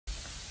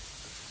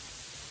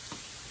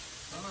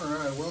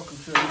welcome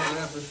to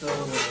another episode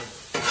of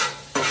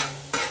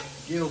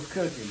Gil's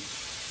Cooking.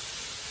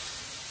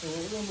 So what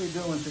we're going to be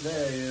doing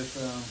today is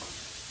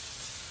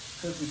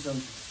cooking some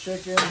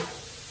chicken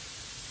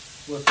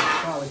with some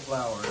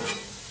cauliflower.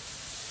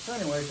 So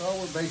anyway, so all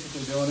we're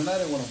basically doing, and I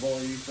didn't want to bore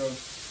you, so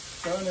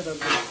I ended up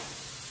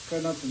just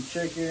cutting up some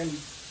chicken,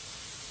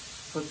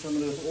 put some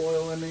of this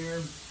oil in there,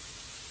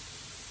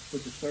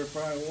 put the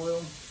stir-fry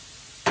oil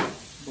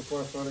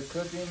before I started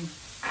cooking.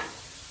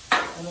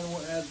 And then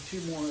we'll add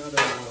 2 more other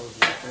oils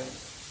with it.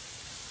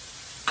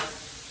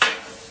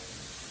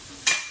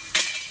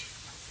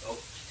 Oh,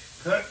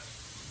 cut.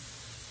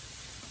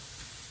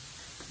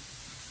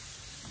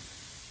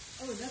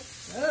 Oh,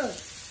 that's good.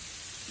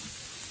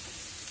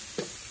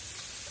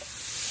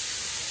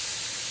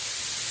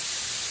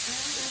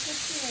 Look at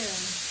you.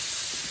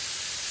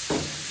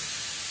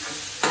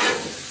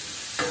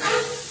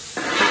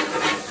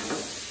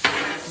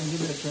 Give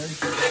me a tray.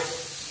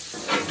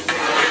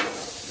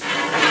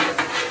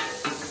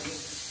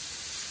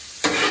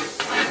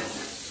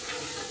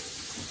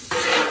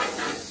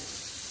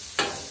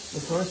 The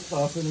first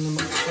off, and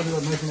ended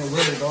up making it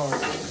really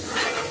dark.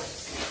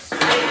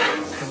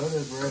 So it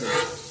is ready.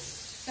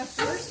 The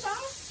first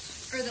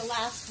sauce or the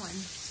last one?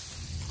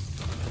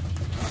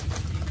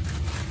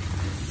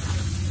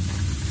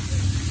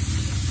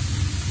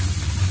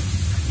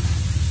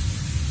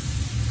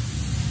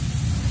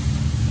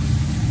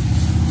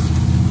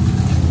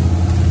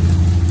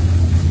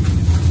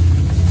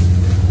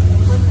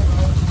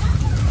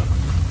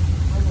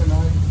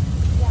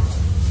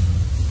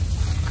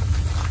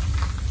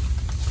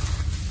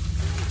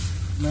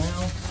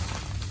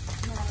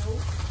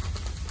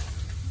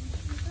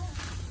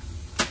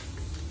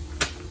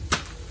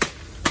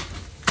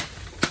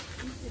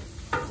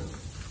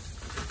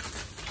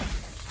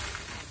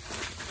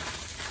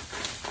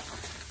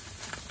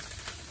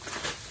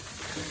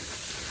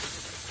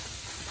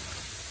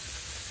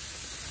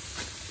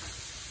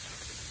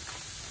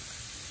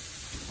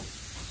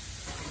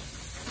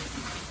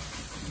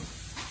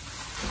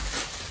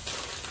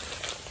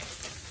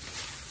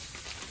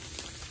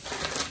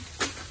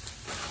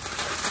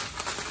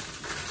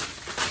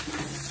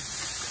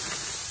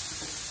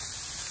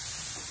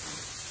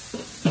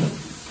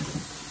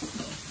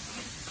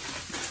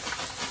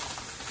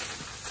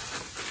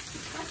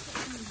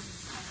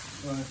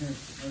 Well, I can't,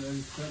 I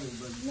already cut it,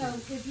 but... No,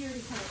 because you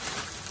already cut it.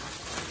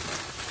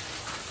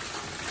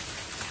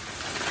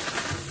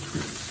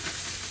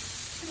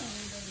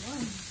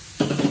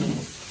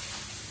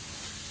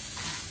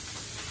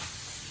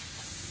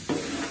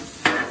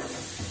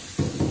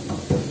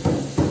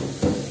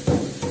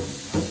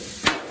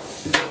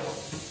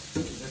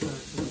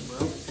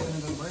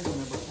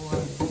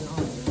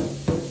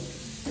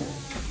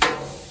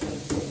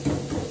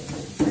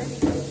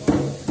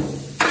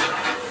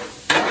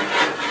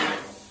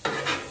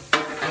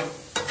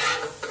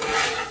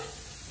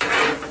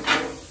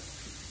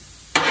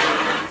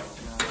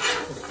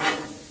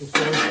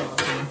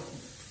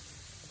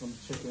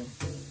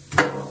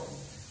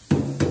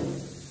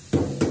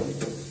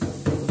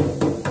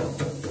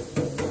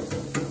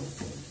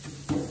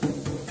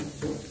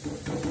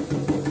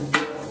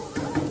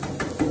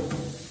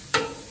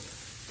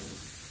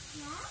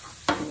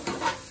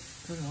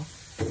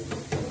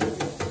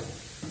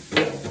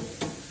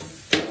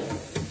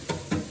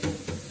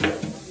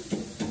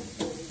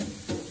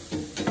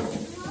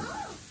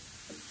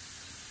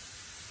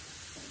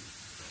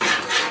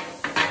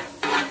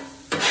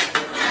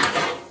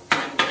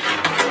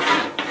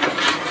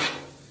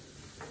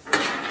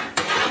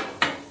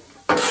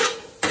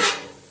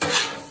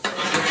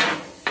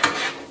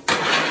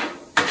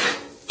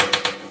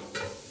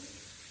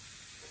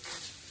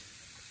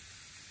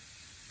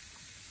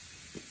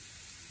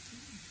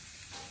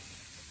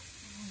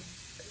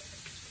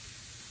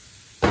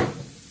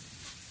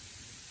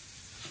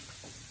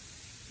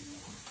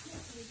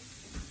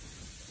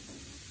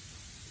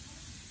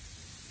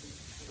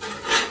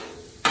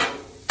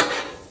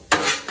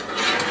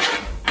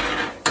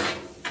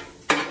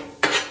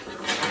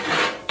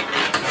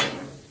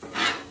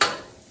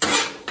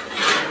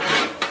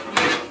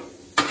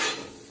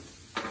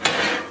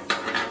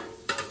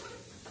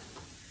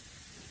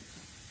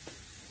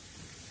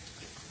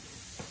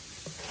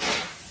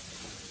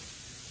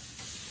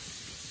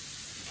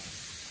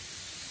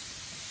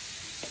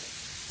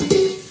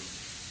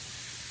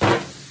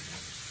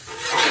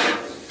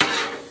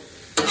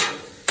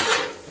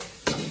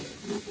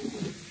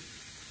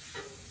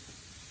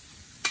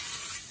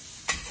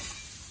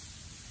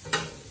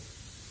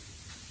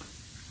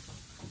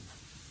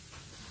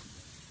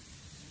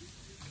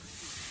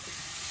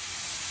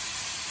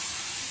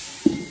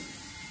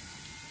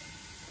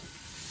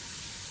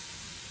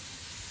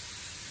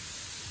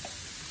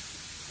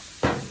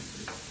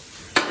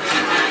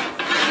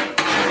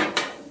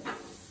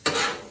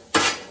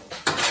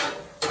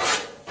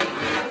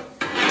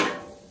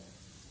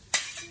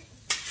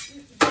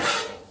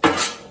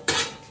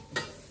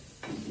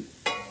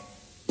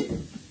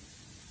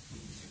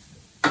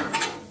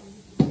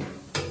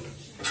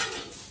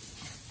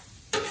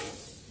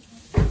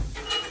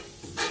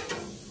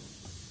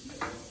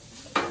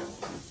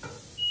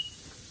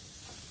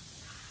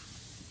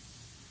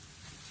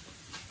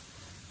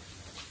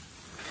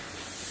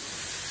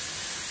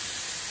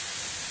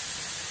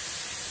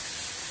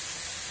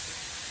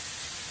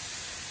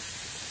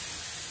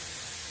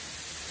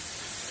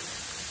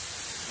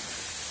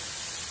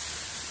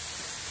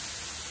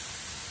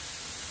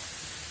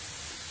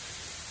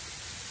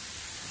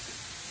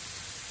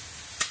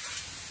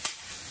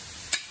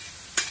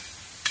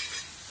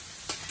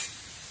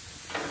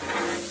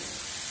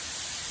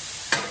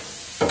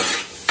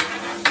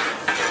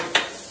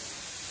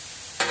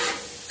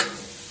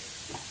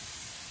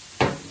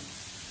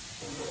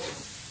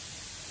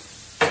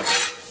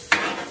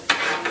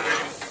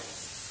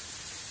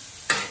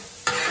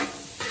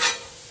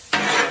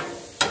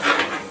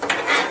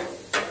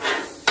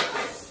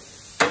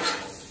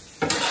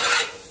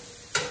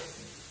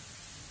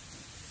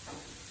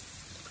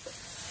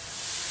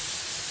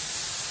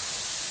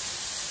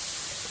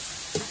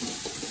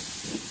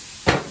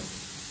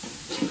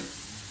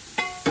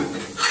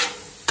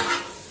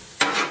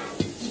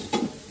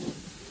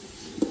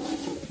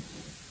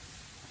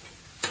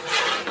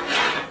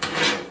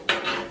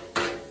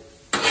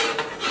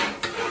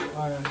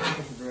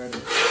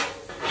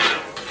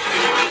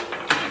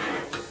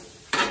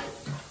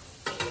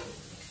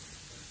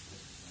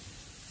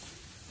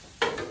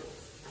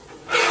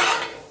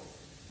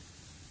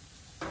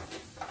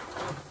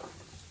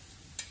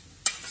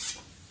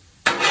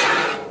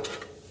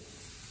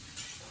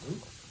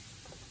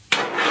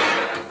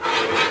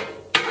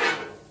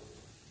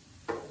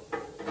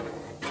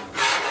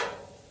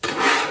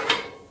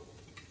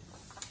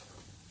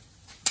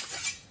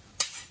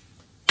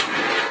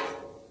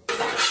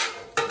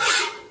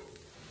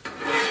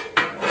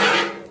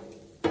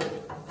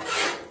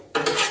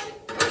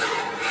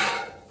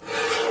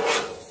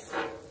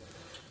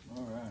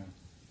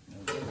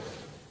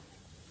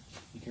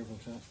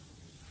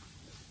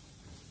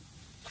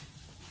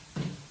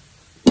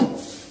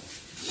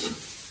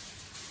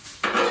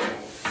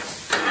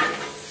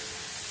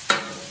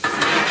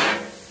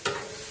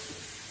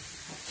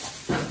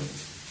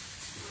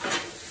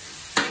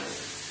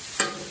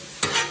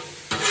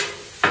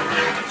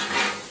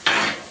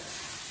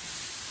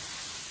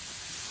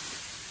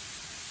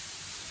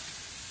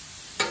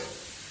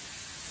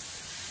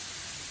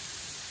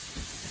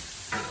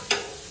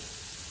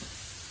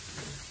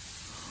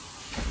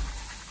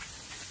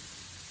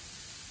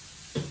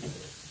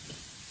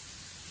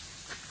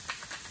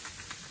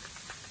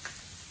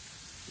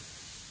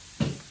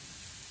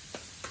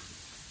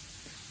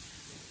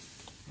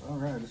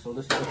 right, so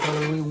this is the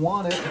color we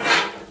wanted.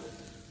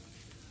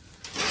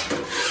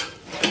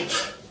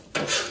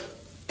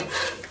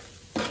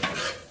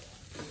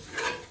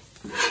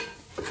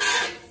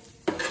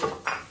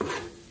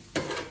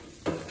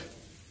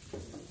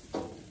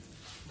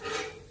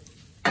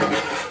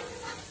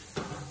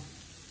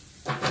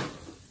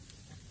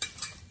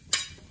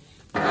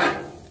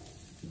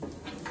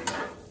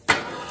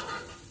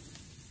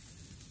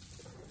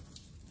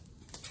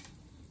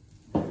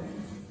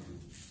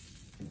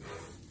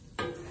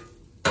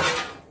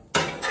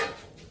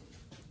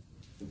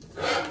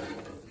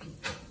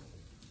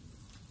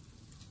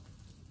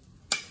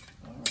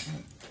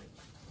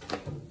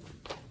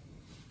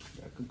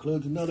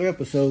 Concludes another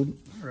episode.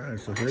 All right,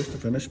 so here's the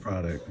finished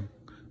product.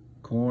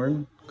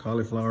 Corn,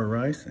 cauliflower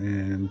rice,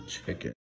 and chicken.